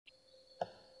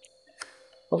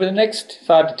Over the next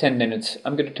 5 to 10 minutes,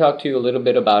 I'm going to talk to you a little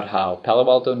bit about how Palo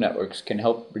Alto Networks can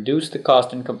help reduce the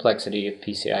cost and complexity of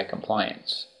PCI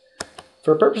compliance.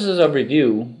 For purposes of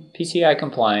review, PCI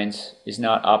compliance is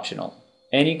not optional.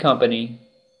 Any company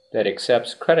that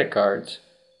accepts credit cards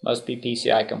must be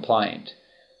PCI compliant.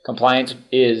 Compliance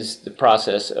is the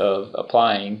process of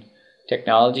applying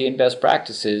technology and best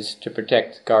practices to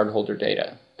protect cardholder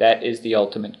data. That is the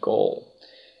ultimate goal.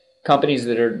 Companies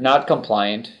that are not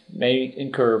compliant may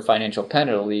incur financial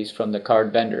penalties from the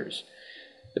card vendors.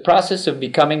 The process of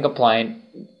becoming compliant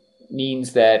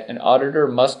means that an auditor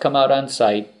must come out on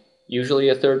site, usually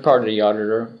a third-party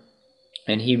auditor,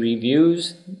 and he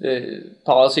reviews the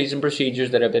policies and procedures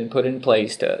that have been put in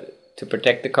place to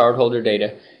protect the cardholder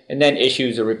data, and then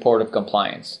issues a report of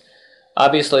compliance.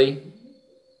 Obviously,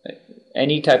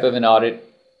 any type of an audit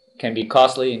can be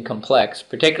costly and complex,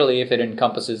 particularly if it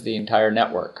encompasses the entire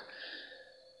network.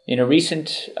 In a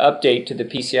recent update to the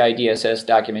PCI DSS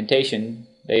documentation,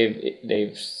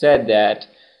 they've said that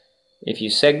if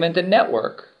you segment the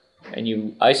network and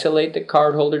you isolate the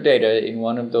cardholder data in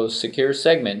one of those secure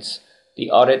segments,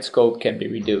 the audit scope can be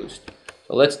reduced.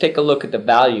 So let's take a look at the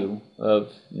value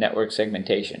of network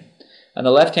segmentation. On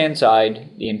the left-hand side,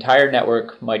 the entire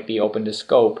network might be open to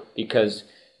scope because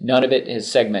none of it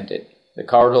is segmented. The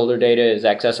cardholder data is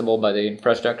accessible by the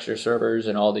infrastructure servers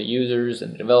and all the users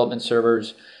and the development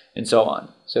servers and so on.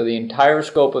 So the entire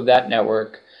scope of that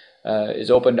network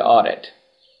is open to audit.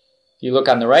 If you look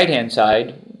on the right-hand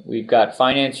side, we've got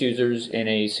finance users in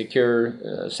a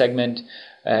secure segment,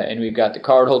 and we've got the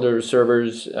cardholder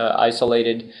servers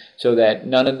isolated so that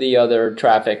none of the other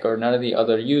traffic or none of the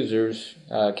other users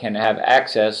can have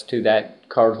access to that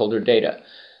cardholder data.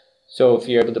 So if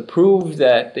you're able to prove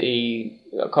that the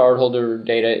cardholder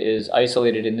data is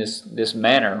isolated in this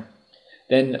manner,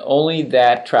 then only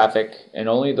that traffic and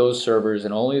only those servers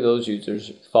and only those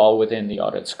users fall within the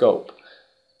audit scope.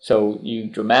 So you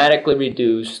dramatically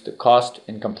reduce the cost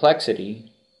and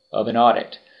complexity of an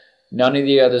audit. None of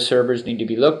the other servers need to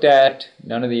be looked at,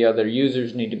 none of the other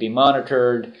users need to be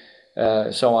monitored,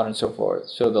 so on and so forth.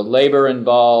 So the labor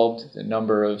involved, the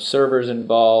number of servers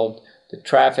involved, the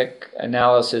traffic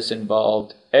analysis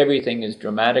involved, everything is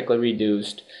dramatically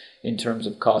reduced in terms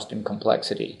of cost and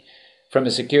complexity. From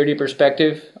a security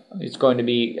perspective, it's going to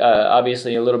be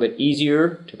obviously a little bit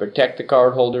easier to protect the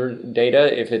cardholder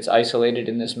data if it's isolated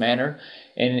in this manner.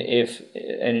 And if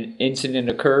an incident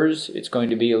occurs, it's going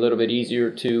to be a little bit easier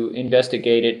to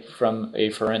investigate it from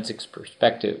a forensics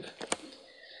perspective.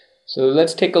 So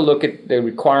let's take a look at the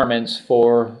requirements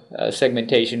for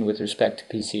segmentation with respect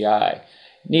to PCI.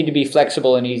 Need to be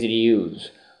flexible and easy to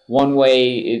use. One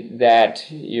way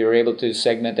that you're able to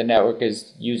segment the network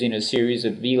is using a series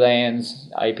of VLANs,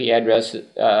 IP address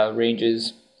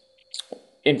ranges,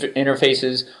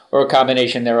 interfaces, or a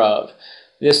combination thereof.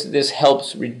 This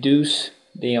helps reduce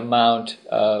the amount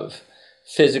of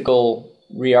physical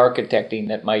re-architecting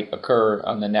that might occur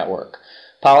on the network.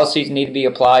 Policies need to be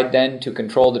applied then to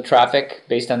control the traffic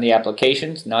based on the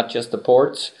applications, not just the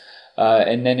ports.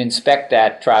 And then inspect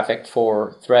that traffic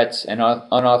for threats and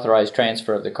unauthorized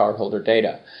transfer of the cardholder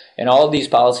data. And all of these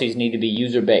policies need to be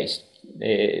user-based.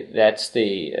 That's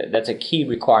a key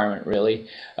requirement, really.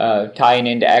 Tying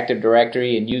into Active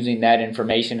Directory and using that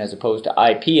information as opposed to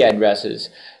IP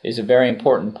addresses is a very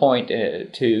important point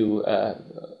to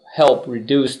help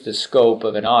reduce the scope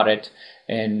of an audit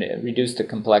and reduce the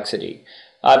complexity.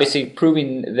 Obviously,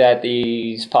 proving that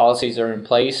these policies are in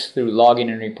place through logging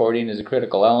and reporting is a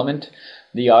critical element.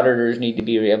 The auditors need to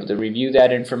be able to review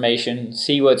that information,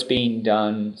 see what's being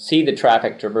done, see the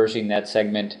traffic traversing that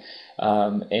segment,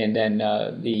 and then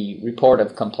the report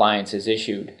of compliance is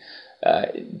issued.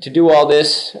 To do all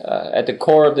this, at the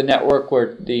core of the network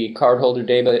where the cardholder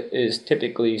data is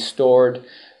typically stored,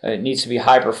 it needs to be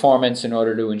high performance in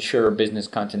order to ensure business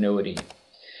continuity.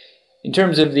 In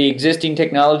terms of the existing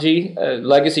technology,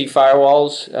 legacy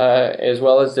firewalls, as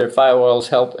well as their firewalls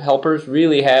helpers,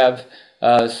 really have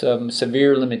some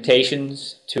severe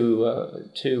limitations to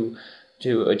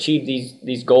achieve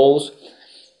these goals.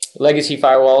 Legacy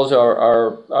firewalls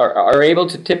are able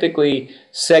to typically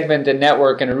segment the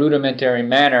network in a rudimentary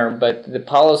manner, but the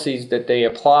policies that they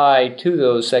apply to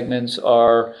those segments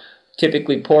are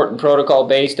typically port and protocol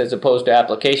based as opposed to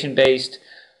application based.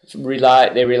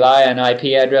 They rely on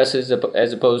IP addresses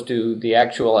as opposed to the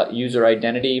actual user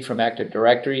identity from Active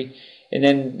Directory, and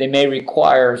then they may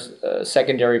require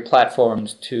secondary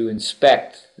platforms to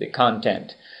inspect the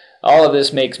content. All of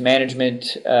this makes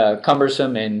management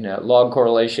cumbersome and log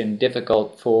correlation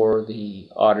difficult for the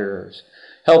auditors.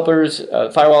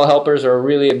 Firewall helpers are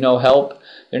really of no help.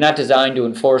 They're not designed to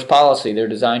enforce policy. They're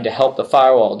designed to help the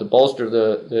firewall, to bolster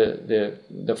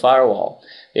the firewall.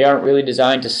 They aren't really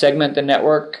designed to segment the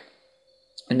network,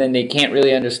 and then they can't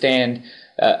really understand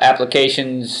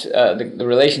applications, the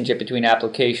relationship between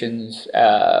applications,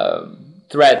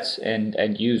 threats,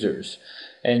 and users,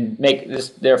 and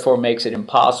therefore makes it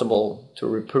impossible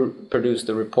to produce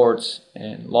the reports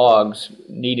and logs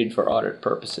needed for audit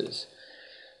purposes.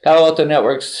 Palo Alto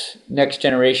Networks' next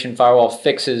generation firewall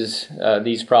fixes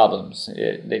these problems.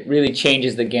 It really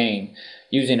changes the game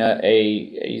using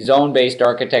a zone-based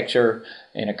architecture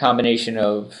and a combination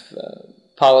of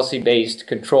policy-based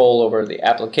control over the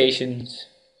applications,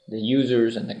 the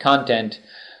users, and the content.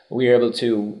 We are able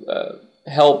to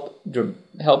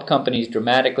help companies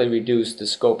dramatically reduce the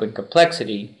scope and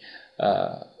complexity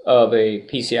of a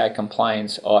PCI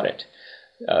compliance audit.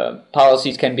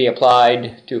 Policies can be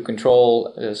applied to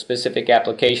control specific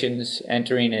applications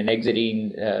entering and exiting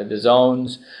the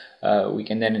zones. We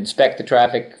can then inspect the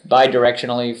traffic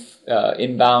bidirectionally,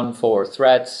 inbound for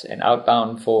threats and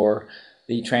outbound for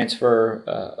the transfer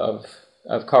of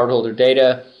cardholder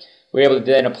data. We're able to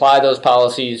then apply those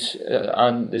policies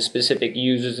on the specific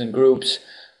users and groups,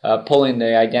 pulling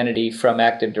the identity from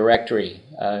Active Directory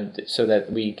so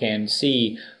that we can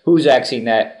see who's accessing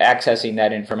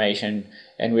that information,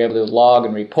 and we're able to log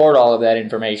and report all of that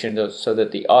information so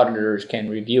that the auditors can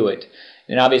review it.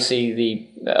 And obviously the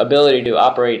ability to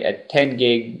operate at 10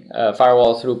 gig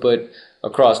firewall throughput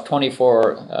across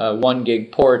 24 1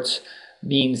 gig ports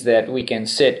means that we can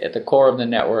sit at the core of the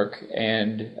network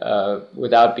and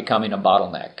without becoming a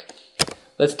bottleneck.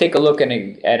 Let's take a look at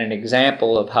an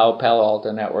example of how Palo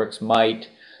Alto Networks might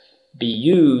be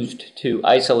used to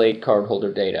isolate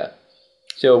cardholder data.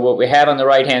 So what we have on the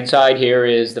right hand side here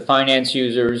is the finance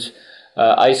users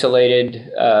isolated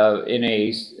in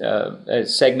a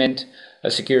segment,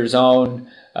 a secure zone.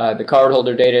 The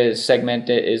cardholder data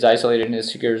is isolated in a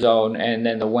secure zone, and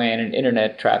then the WAN and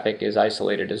internet traffic is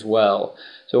isolated as well.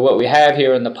 So what we have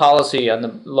here in the policy on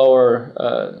the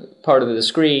lower part of the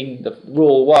screen, the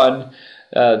Rule 1,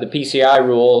 the PCI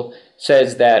rule,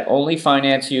 says that only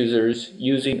finance users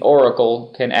using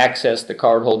Oracle can access the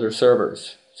cardholder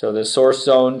servers. So the source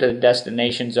zone to the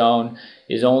destination zone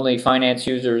is only finance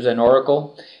users and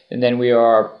Oracle, and then we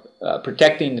are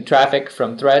protecting the traffic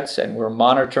from threats, and we're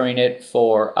monitoring it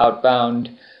for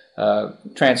outbound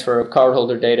transfer of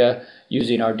cardholder data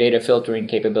using our data filtering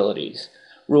capabilities.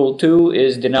 Rule 2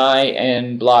 is deny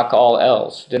and block all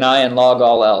else. Deny and log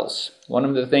all else. One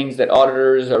of the things that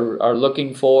auditors are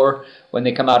looking for when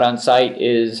they come out on site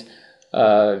is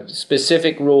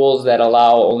specific rules that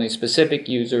allow only specific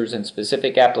users and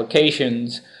specific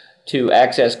applications to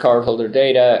access cardholder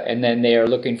data, and then they are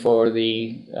looking for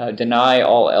the deny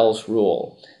all else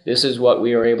rule. This is what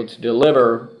we are able to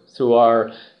deliver through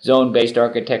our zone-based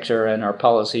architecture and our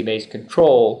policy-based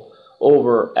control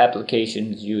over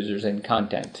applications, users, and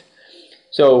content.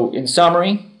 So in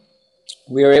summary,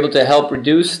 we are able to help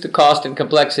reduce the cost and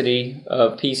complexity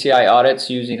of PCI audits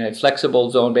using a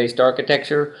flexible zone-based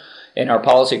architecture and our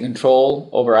policy control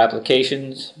over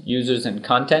applications, users, and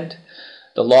content.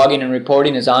 The logging and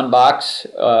reporting is on box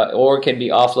or can be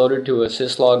offloaded to a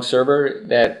syslog server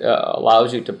that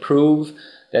allows you to prove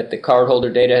that the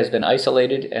cardholder data has been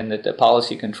isolated and that the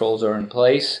policy controls are in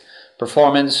place.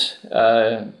 Performance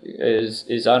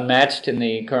is unmatched in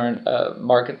the current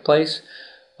marketplace.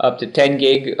 Up to 10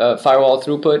 gig firewall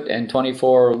throughput and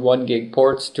 24 1 gig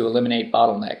ports to eliminate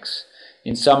bottlenecks.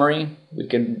 In summary, we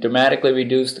can dramatically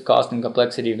reduce the cost and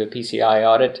complexity of a PCI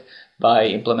audit by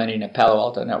implementing a Palo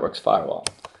Alto Networks firewall.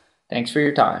 Thanks for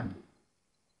your time.